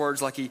uses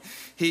words like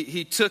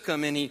he took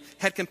him and he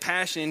had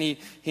compassion and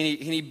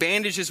he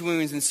bandaged his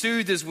wounds and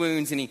soothed his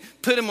wounds and he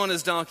put him on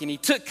his donkey and he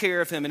took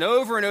care of him, and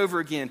over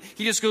again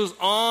he just goes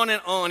on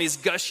and on. He's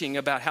gushing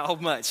about how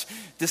much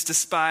this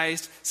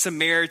despised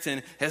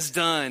Samaritan has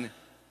done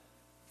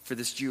for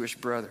this Jewish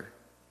brother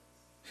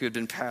who had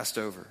been passed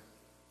over.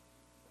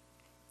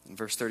 In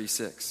verse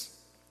 36,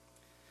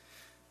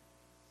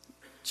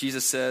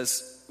 Jesus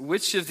says,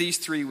 which of these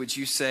 3 would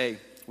you say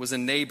was a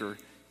neighbor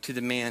to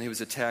the man who was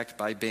attacked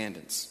by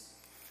bandits?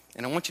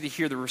 And I want you to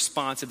hear the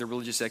response of the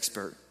religious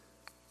expert.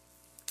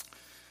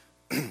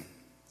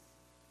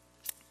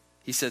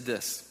 He said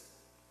this.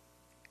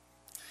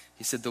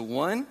 He said, the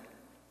one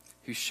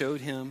who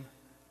showed him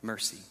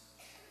mercy.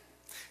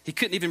 He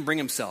couldn't even bring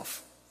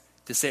himself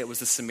to say it was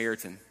the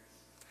Samaritan.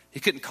 He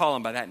couldn't call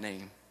him by that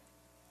name.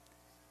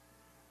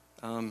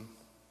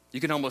 You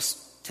can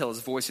almost tell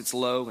his voice, it's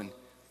low and a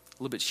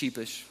little bit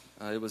sheepish.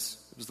 It was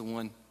the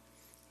one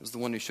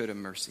who showed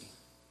him mercy.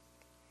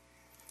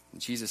 And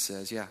Jesus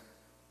says, yeah,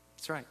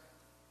 that's right.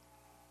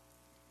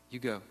 You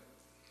go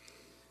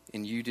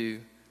and you do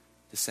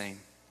the same.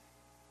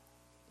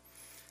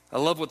 I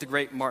love what the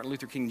great Martin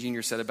Luther King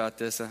Jr. said about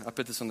this. I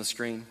put this on the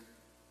screen.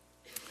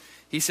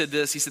 He said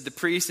this. He said, the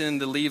priest and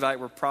the Levite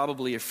were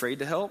probably afraid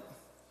to help.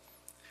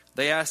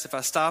 They asked, if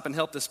I stop and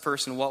help this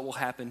person, what will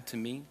happen to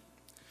me?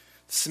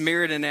 The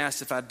Samaritan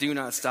asked, if I do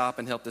not stop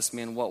and help this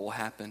man, what will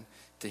happen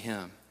to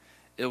him?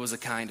 It was a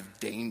kind of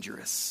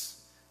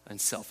dangerous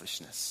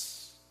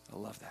unselfishness. I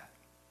love that.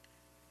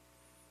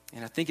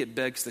 And I think it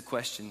begs the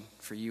question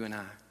for you and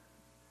I.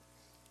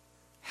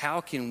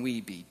 How can we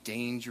be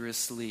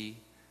dangerously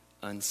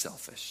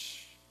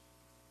unselfish?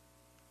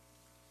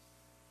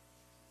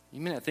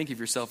 You may not think of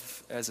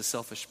yourself as a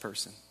selfish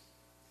person,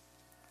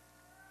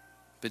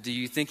 but do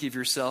you think of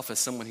yourself as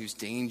someone who's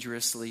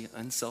dangerously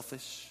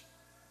unselfish?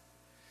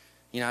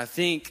 I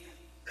think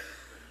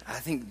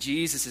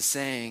Jesus is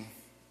saying,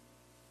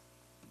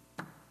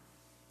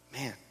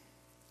 man,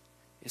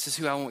 this is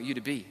who I want you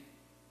to be.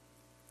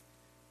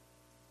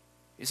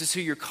 This is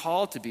who you're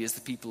called to be as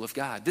the people of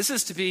God. This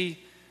is to be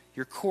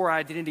your core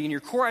identity. And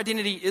your core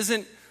identity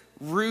isn't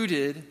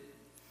rooted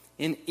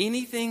in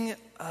anything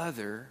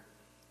other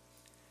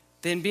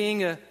than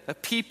being a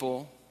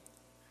people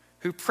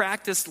who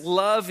practice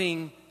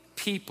loving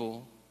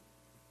people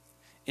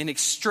in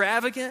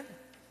extravagant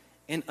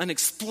and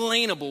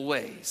unexplainable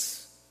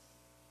ways.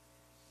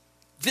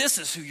 This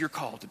is who you're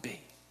called to be.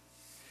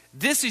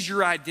 This is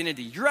your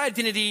identity. Your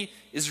identity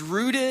is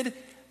rooted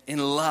in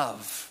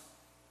love.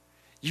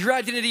 Your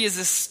identity is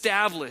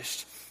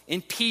established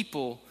in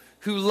people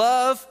who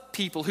love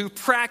people, who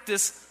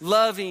practice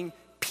loving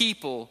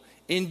people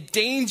in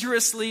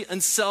dangerously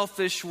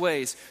unselfish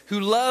ways, who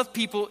love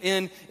people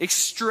in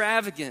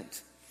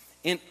extravagant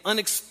and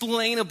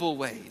unexplainable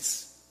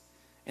ways.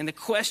 And the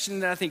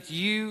question that I think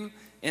you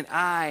and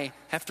I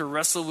have to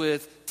wrestle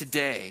with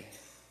today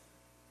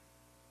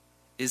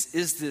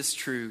is this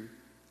true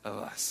of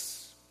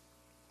us?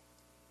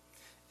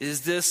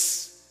 Is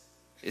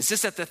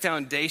this at the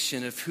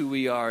foundation of who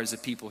we are as a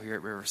people here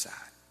at Riverside?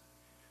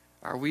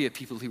 Are we a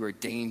people who are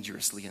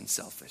dangerously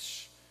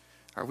unselfish?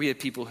 Are we a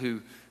people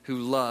who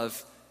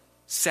love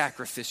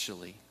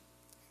sacrificially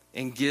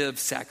and give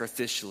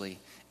sacrificially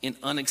in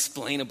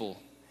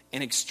unexplainable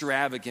and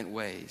extravagant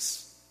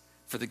ways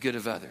for the good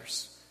of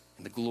others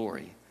and the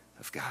glory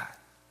of God?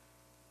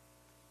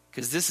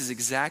 Because this is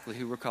exactly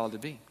who we're called to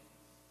be.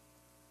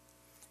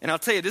 And I'll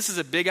tell you, this is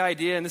a big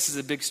idea and this is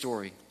a big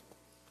story.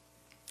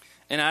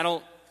 And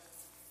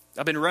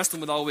I've been wrestling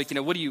with all week,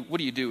 what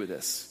do you do with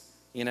this?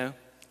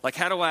 Like,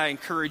 how do I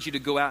encourage you to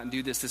go out and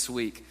do this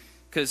week?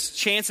 Because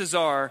chances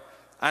are,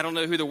 I don't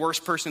know who the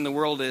worst person in the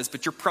world is,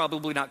 but you're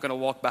probably not going to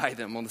walk by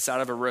them on the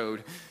side of a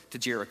road to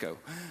Jericho.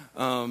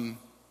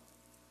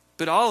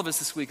 But all of us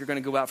this week are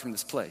going to go out from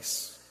this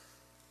place.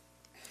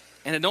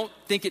 And I don't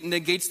think it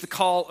negates the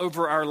call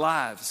over our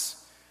lives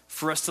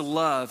for us to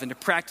love and to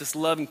practice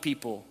loving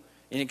people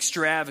in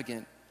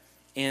extravagant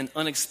and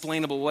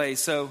unexplainable ways.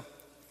 So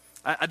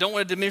I don't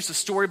want to diminish the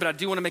story, but I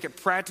do want to make it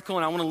practical,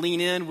 and I want to lean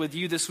in with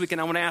you this week,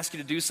 and I want to ask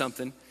you to do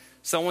something.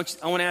 So I want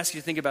to ask you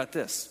to think about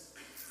this.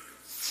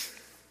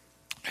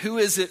 Who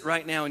is it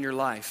right now in your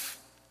life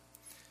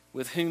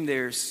with whom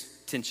there's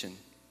tension?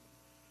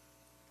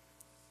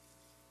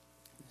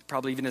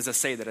 Probably even as I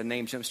say that, a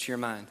name jumps to your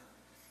mind.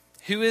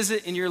 Who is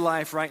it in your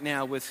life right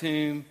now with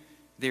whom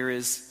there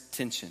is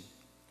tension?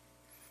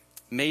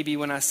 Maybe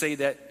when I say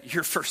that,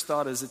 your first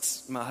thought is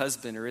it's my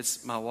husband or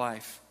it's my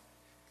wife.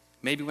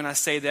 Maybe when I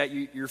say that,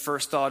 your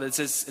first thought is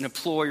it's an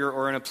employer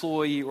or an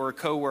employee or a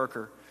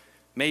coworker.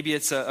 Maybe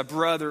it's a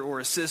brother or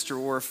a sister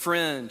or a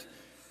friend.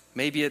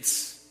 Maybe it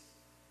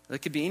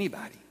could be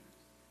anybody.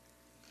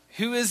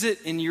 Who is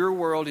it in your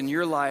world, in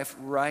your life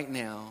right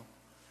now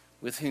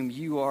with whom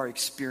you are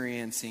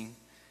experiencing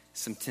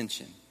some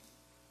tension?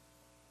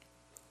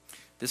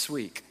 This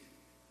week,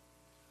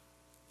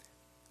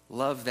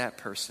 love that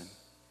person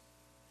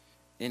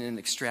in an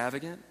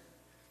extravagant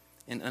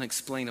and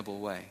unexplainable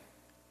way,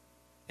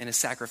 in a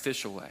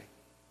sacrificial way.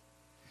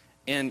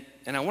 And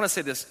I want to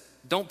say this,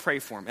 don't pray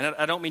for him. And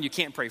I don't mean you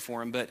can't pray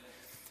for him, but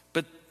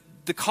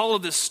the call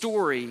of this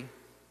story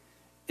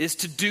is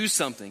to do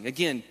something.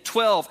 Again,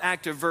 12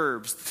 active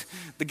verbs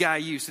the guy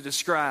used to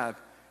describe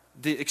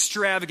the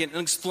extravagant,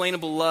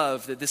 unexplainable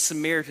love that this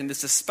Samaritan,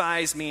 this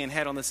despised man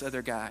had on this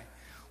other guy.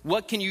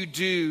 What can you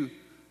do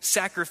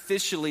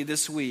sacrificially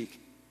this week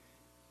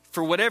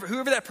for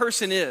whoever that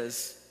person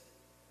is,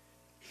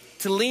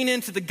 to lean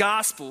into the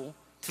gospel,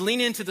 to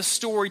lean into the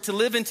story, to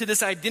live into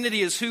this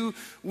identity as who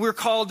we're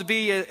called to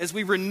be as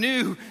we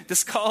renew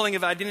this calling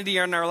of identity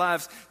in our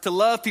lives, to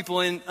love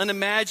people in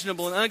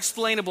unimaginable and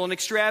unexplainable and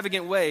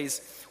extravagant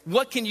ways?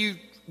 What can you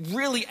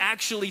really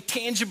actually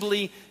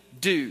tangibly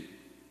do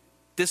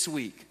this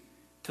week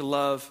to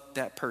love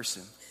that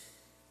person?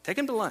 Take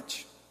them to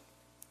lunch.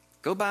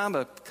 Go buy them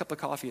a cup of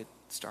coffee at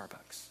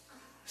Starbucks.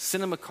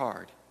 Send them a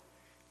card.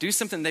 Do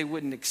something they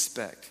wouldn't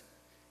expect.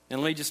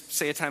 And let me just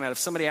say a time out. If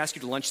somebody asks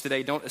you to lunch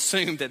today, don't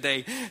assume that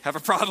they have a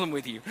problem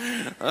with you.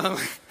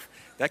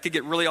 That could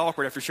get really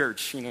awkward after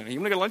church. You want to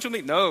go to lunch with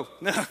me? No.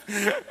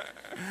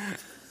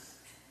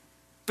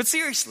 But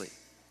seriously,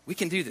 we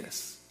can do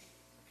this.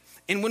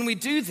 And when we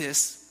do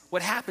this,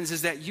 what happens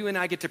is that you and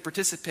I get to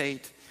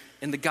participate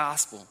in the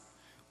gospel.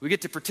 We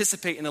get to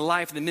participate in the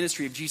life and the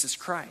ministry of Jesus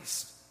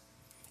Christ.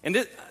 And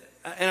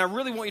I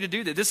really want you to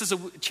do that. This is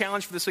a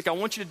challenge for this week. I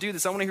want you to do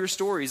this. I want to hear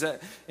stories. And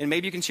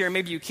maybe you can share,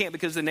 maybe you can't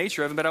because of the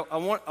nature of it. But I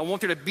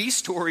want there to be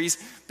stories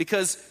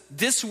because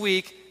this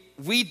week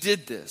we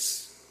did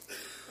this.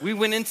 We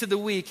went into the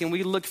week and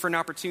we looked for an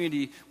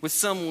opportunity with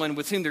someone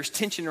with whom there's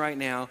tension right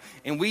now.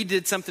 And we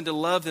did something to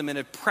love them in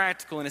a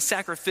practical, in a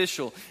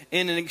sacrificial,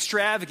 in an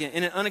extravagant,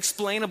 in an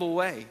unexplainable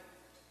way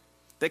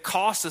that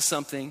cost us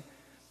something.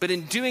 But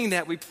in doing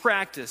that, we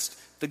practiced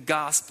the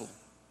gospel.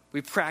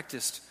 We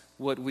practiced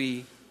what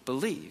we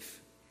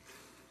believe.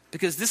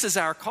 Because this is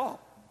our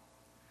call.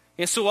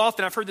 And so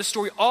often I've heard this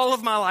story all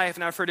of my life,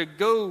 and I've heard it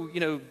go,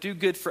 do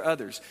good for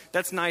others.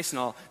 That's nice and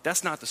all.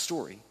 That's not the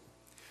story.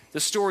 The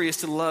story is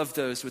to love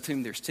those with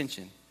whom there's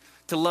tension,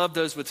 to love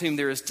those with whom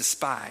there is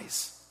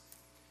despise,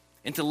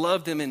 and to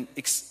love them in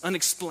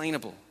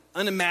unexplainable,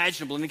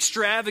 unimaginable, and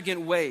extravagant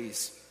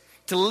ways,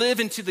 to live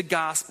into the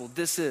gospel.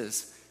 This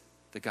is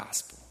the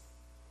gospel.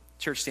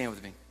 Church, stand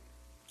with me,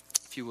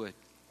 if you would.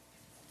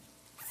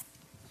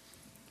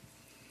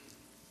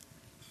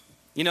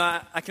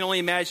 I can only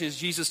imagine as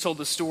Jesus told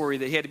the story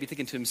that he had to be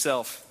thinking to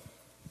himself,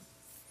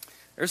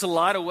 there's a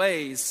lot of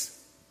ways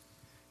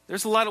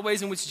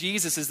in which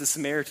Jesus is the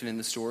Samaritan in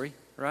the story,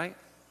 right?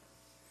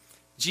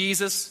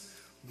 Jesus,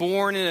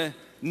 born in a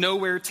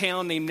nowhere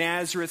town named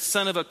Nazareth,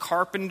 son of a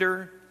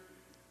carpenter,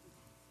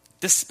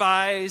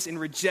 despised and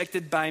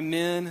rejected by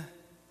men,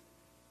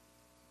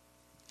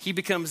 he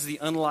becomes the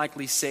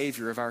unlikely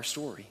Savior of our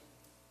story.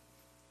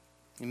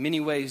 In many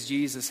ways,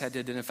 Jesus had to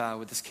identify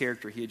with this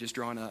character he had just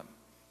drawn up,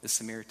 the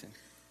Samaritan.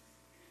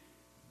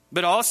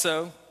 But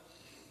also,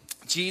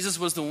 Jesus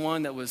was the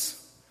one that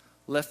was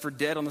left for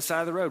dead on the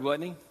side of the road,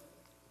 wasn't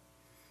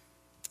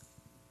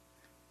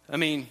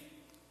he?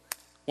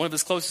 One of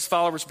his closest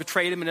followers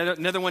betrayed him, and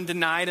another one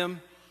denied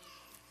him.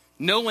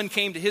 No one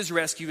came to his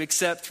rescue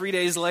except 3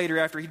 days later,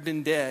 after he'd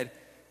been dead,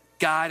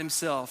 God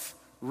himself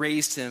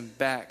raised him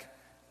back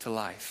to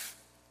life.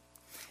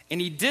 And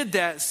he did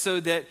that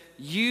so that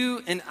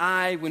you and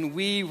I, when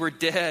we were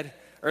dead,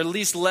 or at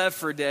least left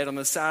for dead on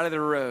the side of the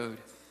road,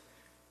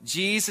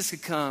 Jesus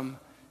could come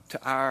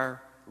to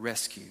our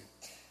rescue.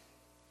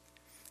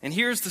 And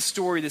here's the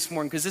story this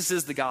morning, because this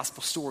is the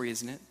gospel story,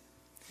 isn't it?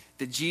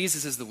 That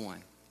Jesus is the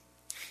one.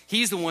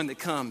 He's the one that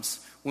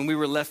comes when we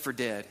were left for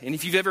dead. And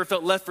if you've ever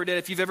felt left for dead,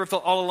 if you've ever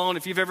felt all alone,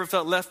 if you've ever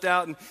felt left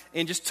out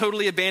and just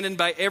totally abandoned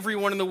by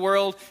everyone in the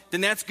world,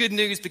 then that's good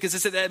news, because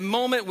it's at that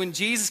moment when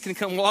Jesus can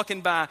come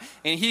walking by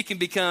and he can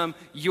become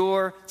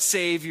your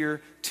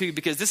Savior too,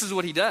 because this is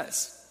what he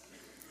does.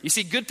 You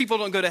see, good people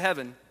don't go to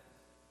heaven.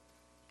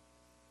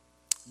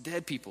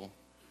 Dead people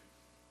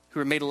who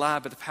are made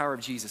alive by the power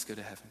of Jesus go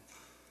to heaven.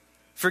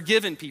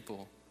 Forgiven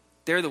people,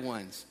 they're the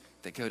ones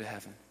that go to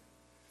heaven.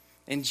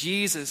 And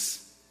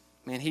Jesus,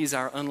 man, he's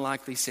our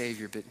unlikely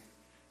Savior, but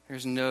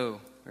there's no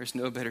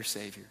better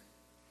Savior.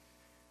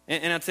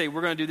 And I'll tell you,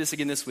 we're going to do this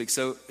again this week.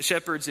 So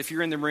shepherds, if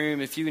you're in the room,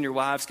 if you and your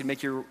wives can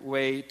make your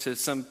way to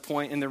some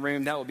point in the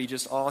room, that would be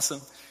just awesome.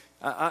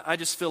 I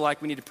just feel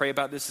like we need to pray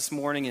about this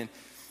morning, and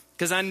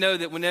because I know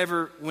that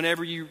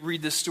whenever you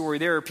read this story,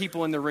 there are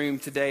people in the room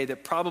today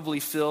that probably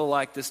feel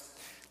like this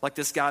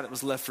guy that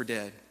was left for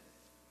dead.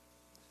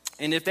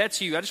 And if that's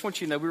you, I just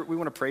want you to know we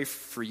want to pray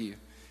for you,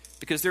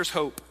 because there's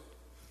hope.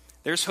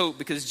 There's hope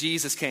because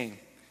Jesus came,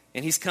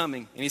 and he's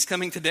coming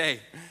today.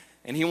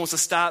 And he wants to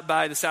stop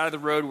by the side of the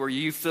road where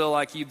you feel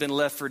like you've been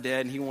left for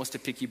dead, and he wants to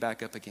pick you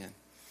back up again.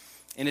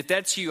 And if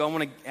that's you, I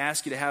want to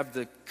ask you to have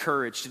the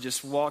courage to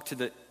just walk to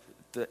the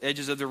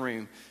edges of the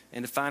room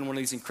and to find one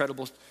of these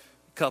incredible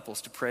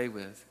couples to pray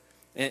with.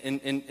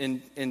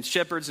 And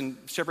shepherds and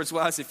shepherds'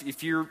 wives,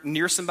 if you're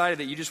near somebody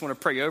that you just want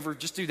to pray over,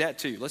 just do that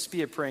too. Let's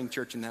be a praying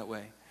church in that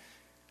way.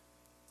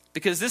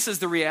 Because this is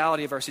the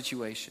reality of our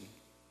situation.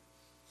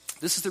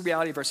 This is the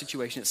reality of our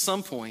situation. At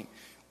some point,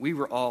 we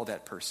were all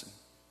that person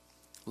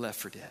left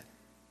for dead.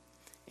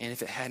 And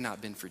if it had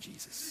not been for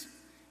Jesus,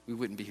 we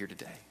wouldn't be here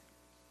today.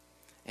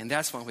 And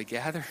that's why we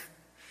gather,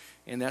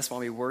 and that's why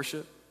we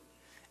worship,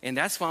 and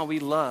that's why we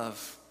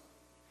love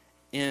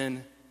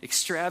in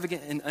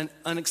extravagant and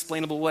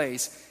unexplainable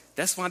ways.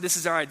 That's why this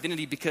is our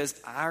identity, because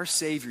our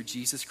Savior,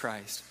 Jesus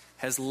Christ,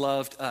 has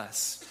loved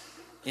us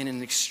in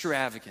an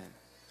extravagant,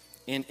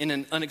 in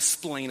an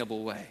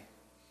unexplainable way.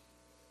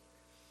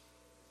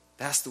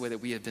 That's the way that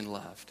we have been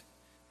loved,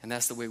 and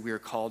that's the way we are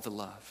called to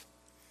love.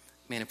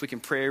 Man, if we can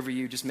pray over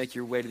you, just make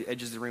your way to the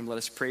edges of the room. Let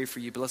us pray for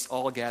you, but let's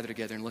all gather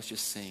together and let's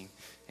just sing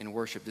and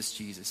worship this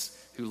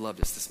Jesus who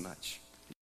loved us this much.